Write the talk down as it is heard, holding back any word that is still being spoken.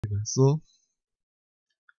So,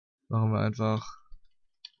 machen wir einfach.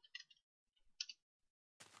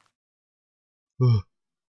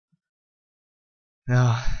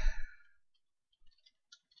 Ja.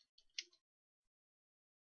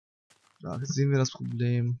 Da sehen wir das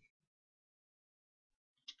Problem.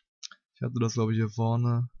 Ich hatte das, glaube ich, hier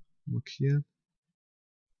vorne markiert.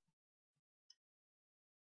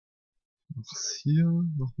 Noch hier,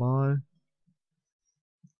 nochmal.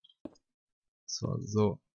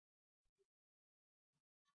 So.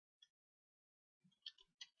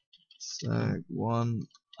 Stack one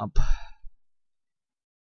up.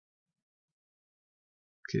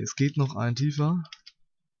 Okay, es geht noch ein tiefer.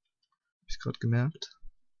 Hab ich gerade gemerkt.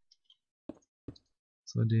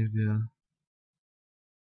 So, den wir.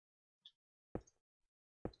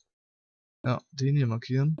 Ja, den hier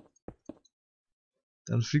markieren.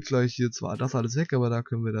 Dann fliegt gleich hier zwar das alles weg, aber da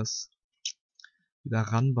können wir das wieder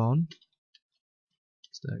ranbauen.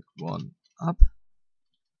 Stack one up.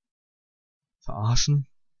 Verarschen.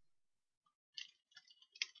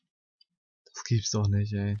 Das gibt's doch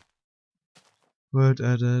nicht, ey. World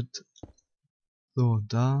Edit. So,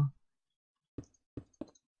 da.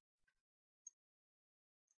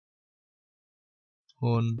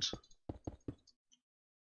 Und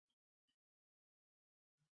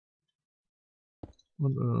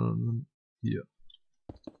hier.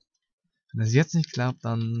 Wenn das jetzt nicht klappt,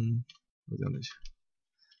 dann weiß ich auch nicht.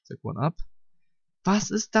 Stack one up. Was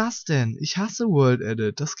ist das denn? Ich hasse World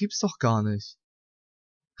Edit. Das gibt's doch gar nicht.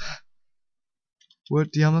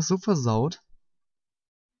 Die haben das so versaut.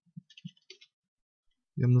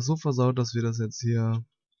 Die haben das so versaut, dass wir das jetzt hier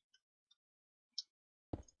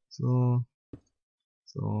so.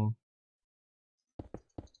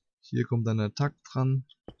 Hier kommt dann der Takt dran.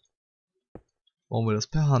 Bauen wir das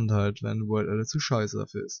per Hand halt, wenn World Edit zu scheiße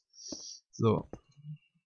dafür ist. So.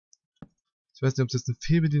 Ich weiß nicht, ob es jetzt eine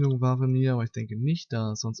Fehlbedienung war von mir, aber ich denke nicht,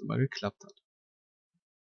 da es sonst immer geklappt hat.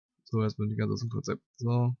 So, erstmal die ganze aus dem Konzept.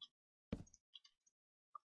 So.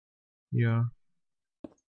 Hier.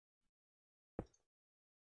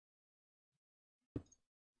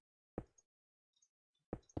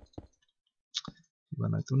 Die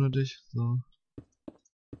waren halt unnötig. So.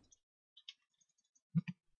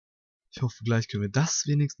 Ich hoffe, gleich können wir das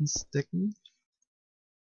wenigstens decken.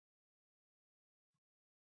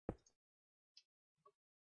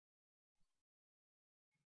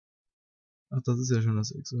 Ach, das ist ja schon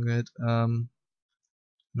das XOR-Gate. Genau,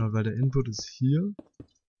 weil der Input ist hier.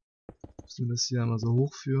 Müssen wir das hier einmal so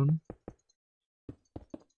hochführen.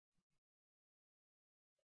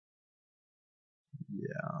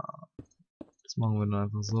 Ja. Das machen wir dann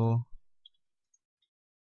einfach so.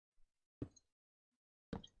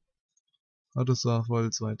 Ah, das war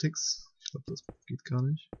voll 2 Ticks. Ich glaube, das geht gar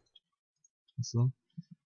nicht. So.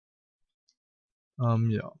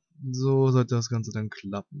 Ja. So sollte das Ganze dann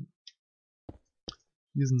klappen.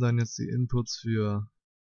 Hier sind dann jetzt die Inputs für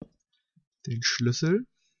den Schlüssel.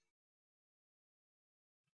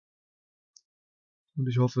 Und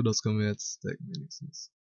ich hoffe, das können wir jetzt stacken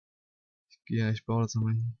wenigstens. Ich baue das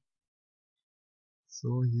nochmal hier.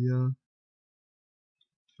 So, hier.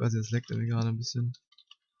 Ich weiß nicht, es leckt irgendwie gerade ein bisschen.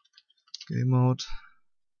 Game Mode.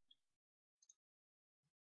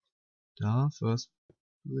 Da, First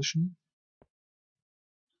Position.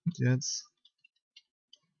 Und jetzt.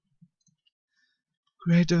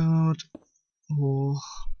 Greater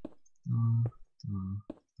hoch. Da.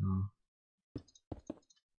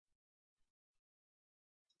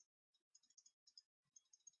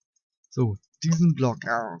 So, diesen Block.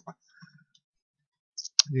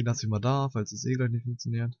 Den lasse ich mal da, falls es eh gleich nicht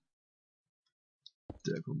funktioniert.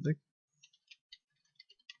 Der kommt weg.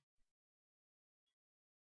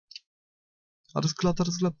 Hat es geklappt? Hat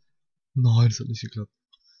es geklappt? Nein, das hat nicht geklappt.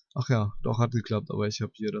 Ach ja, doch, hat geklappt, aber ich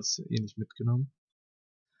habe hier das eh nicht mitgenommen.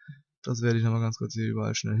 Das werde ich nochmal ganz kurz hier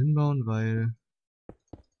überall schnell hinbauen, weil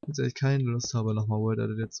ich jetzt keine Lust habe, nochmal World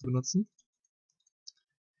Edit zu benutzen.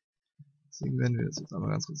 Deswegen werden wir das jetzt einmal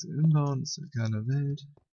ganz kurz hier hinbauen. Das ist ja keine Welt.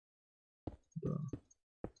 Da.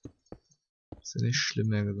 Ist ja nicht schlimm,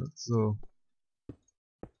 mehr gesagt. So.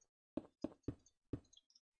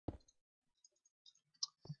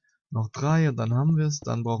 Noch 3 und dann haben wir es.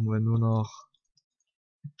 Dann brauchen wir nur noch.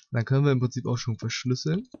 Dann können wir im Prinzip auch schon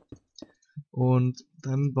verschlüsseln. Und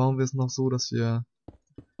dann bauen wir es noch so, dass wir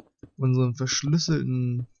unseren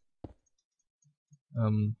verschlüsselten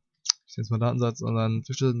ich nenne es mal Datensatz, unseren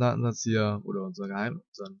verschlüsselten Datensatz hier oder unseren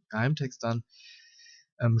Geheimtext dann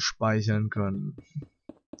speichern können.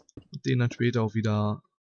 Und den dann später auch wieder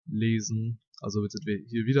lesen. Also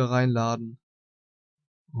hier wieder reinladen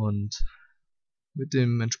und mit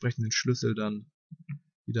dem entsprechenden Schlüssel dann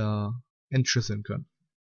wieder entschlüsseln können.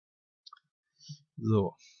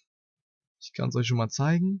 So. Ich kann es euch schon mal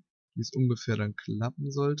zeigen, wie es ungefähr dann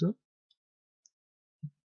klappen sollte.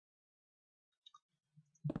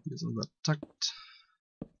 Hier ist unser Takt.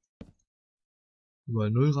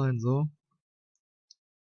 Überall 0 rein, so.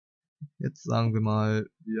 Jetzt sagen wir mal,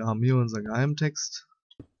 wir haben hier unseren Geheimtext.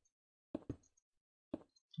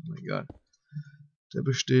 Egal. Der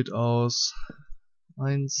besteht aus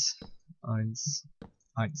 1, 1,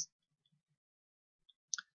 1.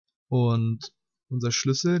 Und unser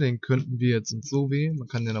Schlüssel, den könnten wir jetzt so wählen. Man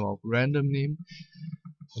kann den aber auch random nehmen.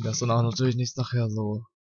 Und das dann auch natürlich nicht nachher so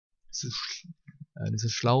nicht so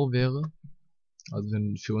schlau wäre. Also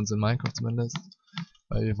für uns in Minecraft zumindest.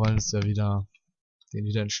 Weil wir wollen es ja wieder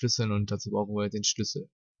entschlüsseln und dazu brauchen wir den Schlüssel.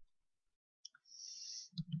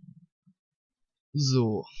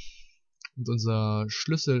 So. Und unser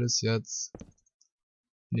Schlüssel ist jetzt...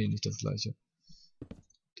 Nee, nicht das gleiche.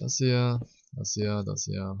 Das hier, das hier, das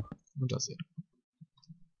hier und das hier.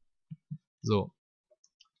 So.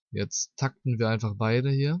 Jetzt takten wir einfach beide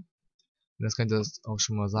hier. Und das könnt ihr das auch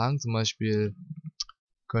schon mal sagen. Zum Beispiel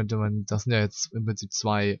könnte man, das sind ja jetzt im Prinzip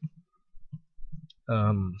zwei,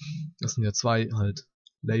 das sind ja zwei halt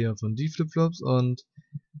Layer von die Flipflops und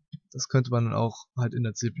das könnte man dann auch halt in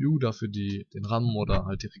der CPU dafür den RAM oder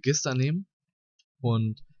halt die Register nehmen.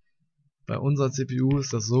 Und bei unserer CPU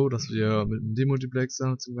ist das so, dass wir mit einem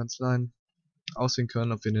Demultiplexer zum ganz kleinen auswählen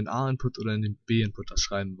können, ob wir in den A-Input oder in den B-Input das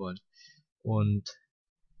schreiben wollen. Und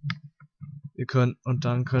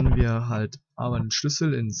dann können wir halt aber einen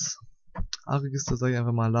Schlüssel ins A-Register, sage ich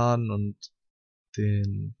einfach mal, laden und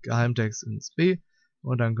den Geheimtext ins B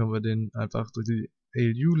und dann können wir den einfach durch die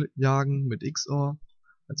ALU jagen mit XOR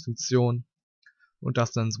als Funktion und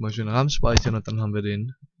das dann zum Beispiel in RAM speichern und dann haben wir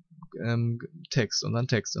den Text, unseren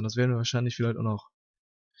Text und das werden wir wahrscheinlich vielleicht auch noch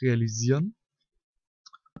realisieren.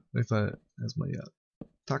 Auf jeden Fall erstmal hier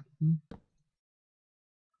takten.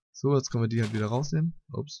 So, jetzt können wir die halt wieder rausnehmen.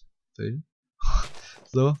 Ups, fail.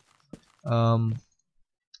 So, wenn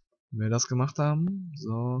wir das gemacht haben,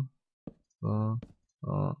 so, so,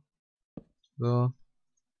 so, so,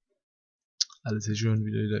 alles hier schön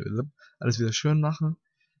alles wieder schön machen.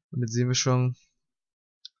 Und jetzt sehen wir schon,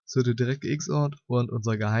 es wird direkt XORt und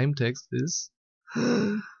unser Geheimtext ist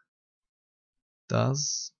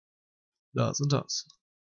das, das und das.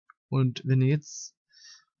 Und wenn ihr jetzt,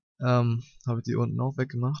 habe ich die unten auch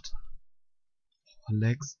weggemacht. Oh,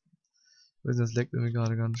 Lags. Ich weiß nicht, das laggt irgendwie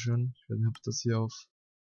gerade ganz schön. Ich weiß nicht, ob ich das hier auf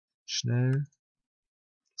schnell.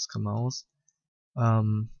 Das kann man aus.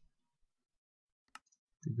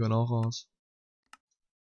 Die können auch raus.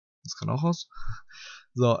 Das kann auch raus.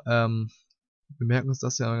 So, wir merken uns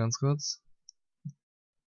das ja mal ganz kurz.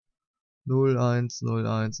 0, 1, 0,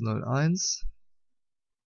 1, 0, 1.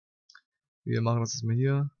 Wir machen das jetzt mal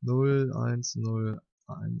hier. 0, 1, 0,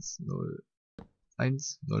 1, 0,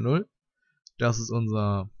 1, 0, 0. Das ist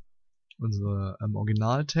unser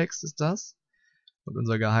Originaltext ist das. Und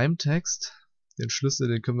unser Geheimtext, den Schlüssel,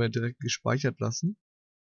 den können wir direkt gespeichert lassen.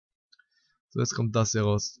 So, jetzt kommt das hier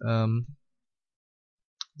raus.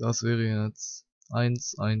 Das wäre jetzt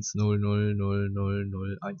 1, 1, 0, 0, 0, 0,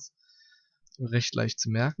 0, 1. Recht leicht zu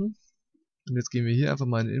merken. Und jetzt gehen wir hier einfach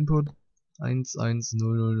mal in den Input. 1, 1,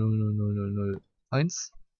 0, 0, 0, 0, 0, 0, 0,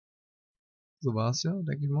 1. So war es ja,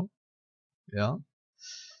 denke ich mal. Ja.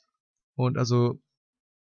 Und also,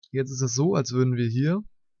 jetzt ist es so, als würden wir hier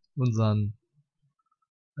unseren,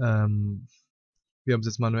 wir haben es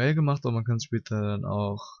jetzt manuell gemacht, aber man kann es später dann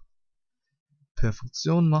auch per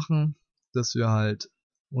Funktion machen, dass wir halt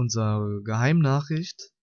unsere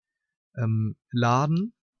Geheimnachricht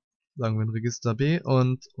laden, sagen wir in Register B,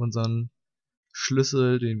 und unseren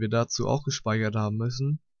Schlüssel, den wir dazu auch gespeichert haben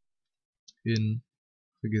müssen, in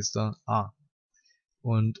Register A.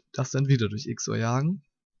 Und das dann wieder durch XOR jagen.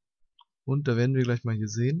 Und da werden wir gleich mal hier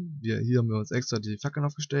sehen, hier haben wir uns extra die Fackeln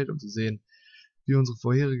aufgestellt, um zu sehen, wie unsere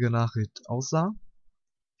vorherige Nachricht aussah.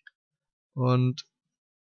 Und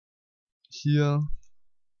hier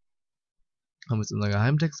haben wir jetzt unseren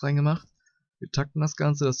Geheimtext reingemacht. Wir takten das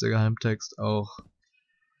Ganze, dass der Geheimtext auch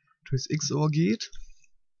durchs XOR geht.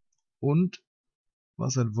 Und,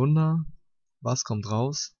 was ein Wunder, was kommt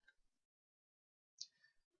raus?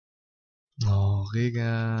 Oh,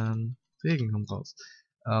 Regen kommt raus.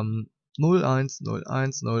 0, 1, 0,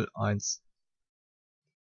 1, 0, 1.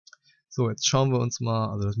 So, jetzt schauen wir uns mal,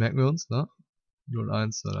 also das merken wir uns, ne? 0,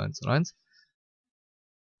 1, 0, 1, 0, 1.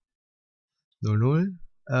 0, 0.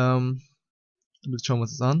 Und jetzt schauen wir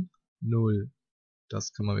uns das an. 0.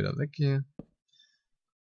 Das kann man wieder weg hier.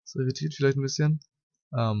 Das irritiert vielleicht ein bisschen.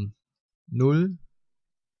 0,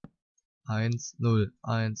 1, 0,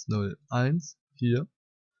 1, 0, 1. Hier.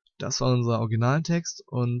 Das war unser Originaltext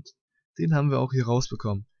und den haben wir auch hier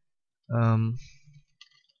rausbekommen. Wenn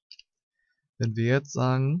wir jetzt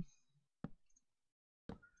sagen,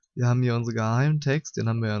 wir haben hier unseren Geheimtext, den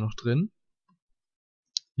haben wir ja noch drin.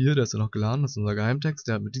 Hier, der ist ja noch geladen, das ist unser Geheimtext,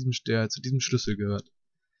 der zu diesem Schlüssel gehört.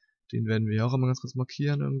 Den werden wir auch einmal ganz kurz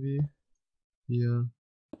markieren irgendwie. Hier,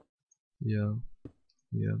 hier,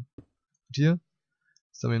 hier und hier.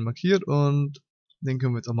 Jetzt haben wir ihn markiert und den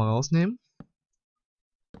können wir jetzt auch mal rausnehmen.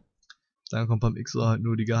 Dann kommt beim XOR halt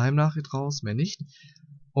nur die Geheimnachricht raus, mehr nicht.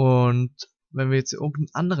 Und wenn wir jetzt hier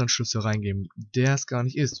irgendeinen anderen Schlüssel reingeben, der es gar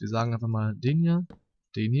nicht ist, wir sagen einfach mal den hier,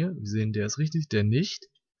 wir sehen, der ist richtig, der nicht,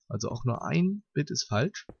 also auch nur ein Bit ist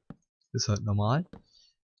falsch, ist halt normal,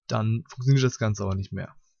 dann funktioniert das Ganze aber nicht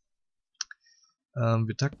mehr.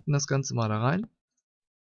 Wir takten das Ganze mal da rein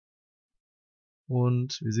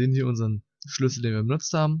und wir sehen hier unseren Schlüssel, den wir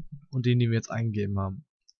benutzt haben und den wir jetzt eingegeben haben.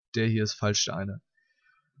 Der hier ist falsch, der eine.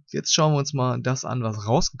 Jetzt schauen wir uns mal das an, was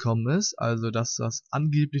rausgekommen ist, also dass das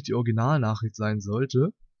angeblich die Originalnachricht sein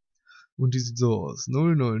sollte. Und die sieht so aus,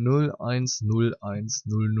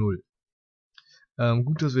 000101000.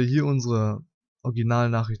 Gut, dass wir hier unsere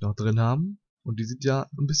Originalnachricht noch drin haben. Und die sieht ja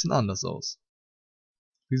ein bisschen anders aus.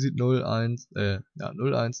 Die sieht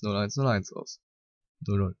 010101 aus.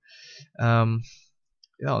 00.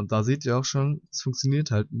 Ja, und da seht ihr auch schon, es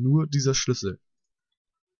funktioniert halt nur dieser Schlüssel.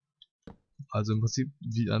 Also im Prinzip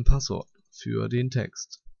wie ein Passwort für den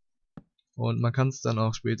Text. Und man kann es dann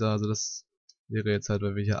auch später, also das wäre jetzt halt,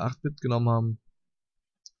 weil wir hier 8-Bit genommen haben,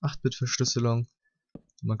 8-Bit Verschlüsselung.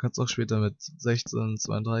 Man kann es auch später mit 16,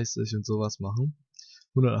 32 und sowas machen.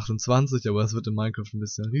 128, aber es wird in Minecraft ein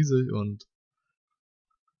bisschen riesig und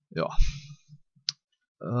ja.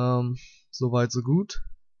 Soweit so gut.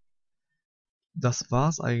 Das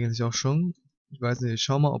war's eigentlich auch schon. Ich weiß nicht, ich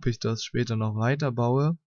schau mal, ob ich das später noch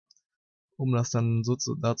weiterbaue, um das dann so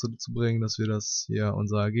dazu zu bringen, dass wir das hier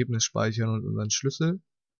unser Ergebnis speichern und unseren Schlüssel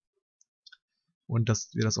und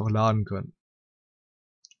dass wir das auch laden können.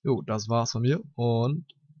 Jo, das war's von mir und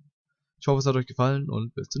ich hoffe, es hat euch gefallen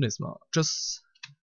und bis zum nächsten Mal. Tschüss!